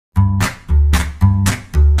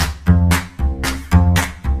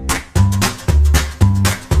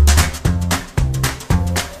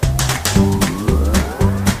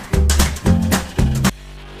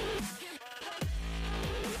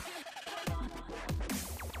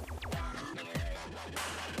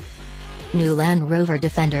New Land Rover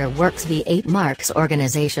Defender Works V8 marks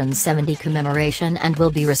organization's 70 commemoration and will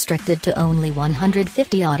be restricted to only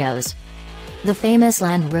 150 autos. The famous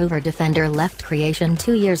Land Rover Defender left creation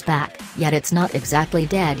 2 years back, yet it's not exactly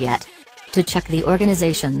dead yet. To check the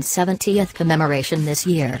organization's 70th commemoration this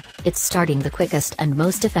year, it's starting the quickest and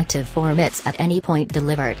most effective formats at any point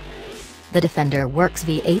delivered. The Defender Works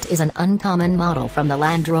V8 is an uncommon model from the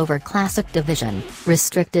Land Rover Classic division,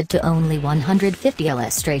 restricted to only 150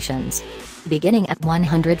 illustrations. Beginning at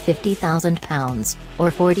 £150,000,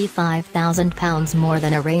 or £45,000 more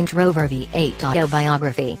than a Range Rover V8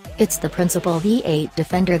 Autobiography, it's the principal V8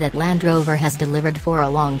 Defender that Land Rover has delivered for a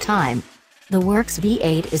long time. The Works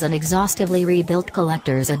V8 is an exhaustively rebuilt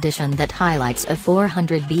collector's edition that highlights a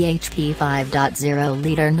 400 bhp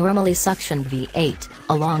 5.0-liter normally suctioned V8,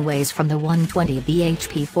 a long ways from the 120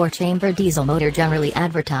 bhp 4-chamber diesel motor generally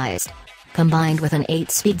advertised. Combined with an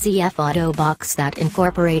 8-speed ZF auto box that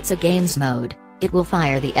incorporates a games mode, it will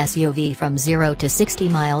fire the SUV from 0 to 60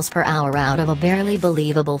 miles per hour out of a barely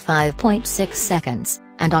believable 5.6 seconds.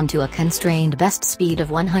 And onto a constrained best speed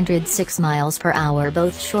of 106 miles per hour.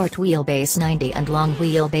 Both short wheelbase 90 and long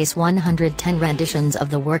wheelbase 110 renditions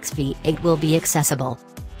of the Works V8 will be accessible.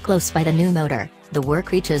 Close by the new motor, the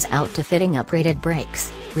work reaches out to fitting uprated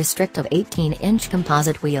brakes, restrictive 18-inch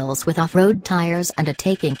composite wheels with off-road tires and a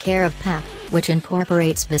taking care of pack, which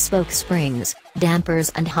incorporates bespoke springs,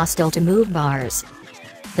 dampers and hostile-to-move bars.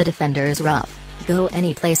 The Defender's rough,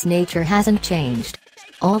 go-anyplace nature hasn't changed.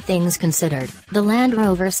 All things considered, the Land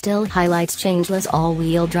Rover still highlights changeless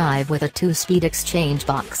all-wheel drive with a 2-speed exchange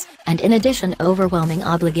box, and in addition overwhelming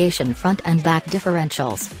obligation front and back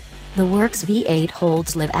differentials. The Works V8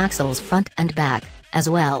 holds live axles front and back, as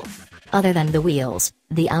well. Other than the wheels,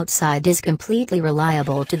 the outside is completely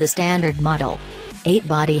reliable to the standard model. 8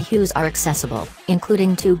 body hues are accessible,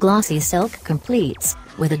 including 2 glossy silk completes,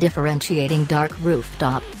 with a differentiating dark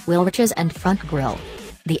rooftop, wheel arches and front grille.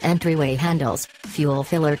 The entryway handles, fuel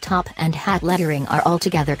filler top and hat lettering are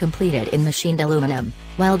altogether completed in machined aluminum,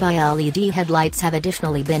 while bi-LED headlights have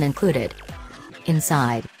additionally been included.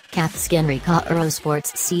 Inside, calfskin Recaro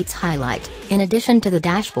sports seats highlight, in addition to the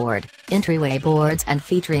dashboard, entryway boards and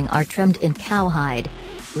featuring are trimmed in cowhide.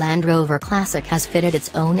 Land Rover Classic has fitted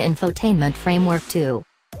its own infotainment framework too.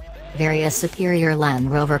 Various superior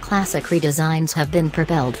Land Rover Classic redesigns have been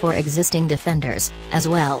propelled for existing Defenders, as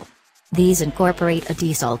well. These incorporate a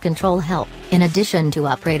diesel control help, in addition to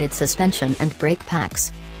uprated suspension and brake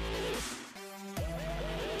packs,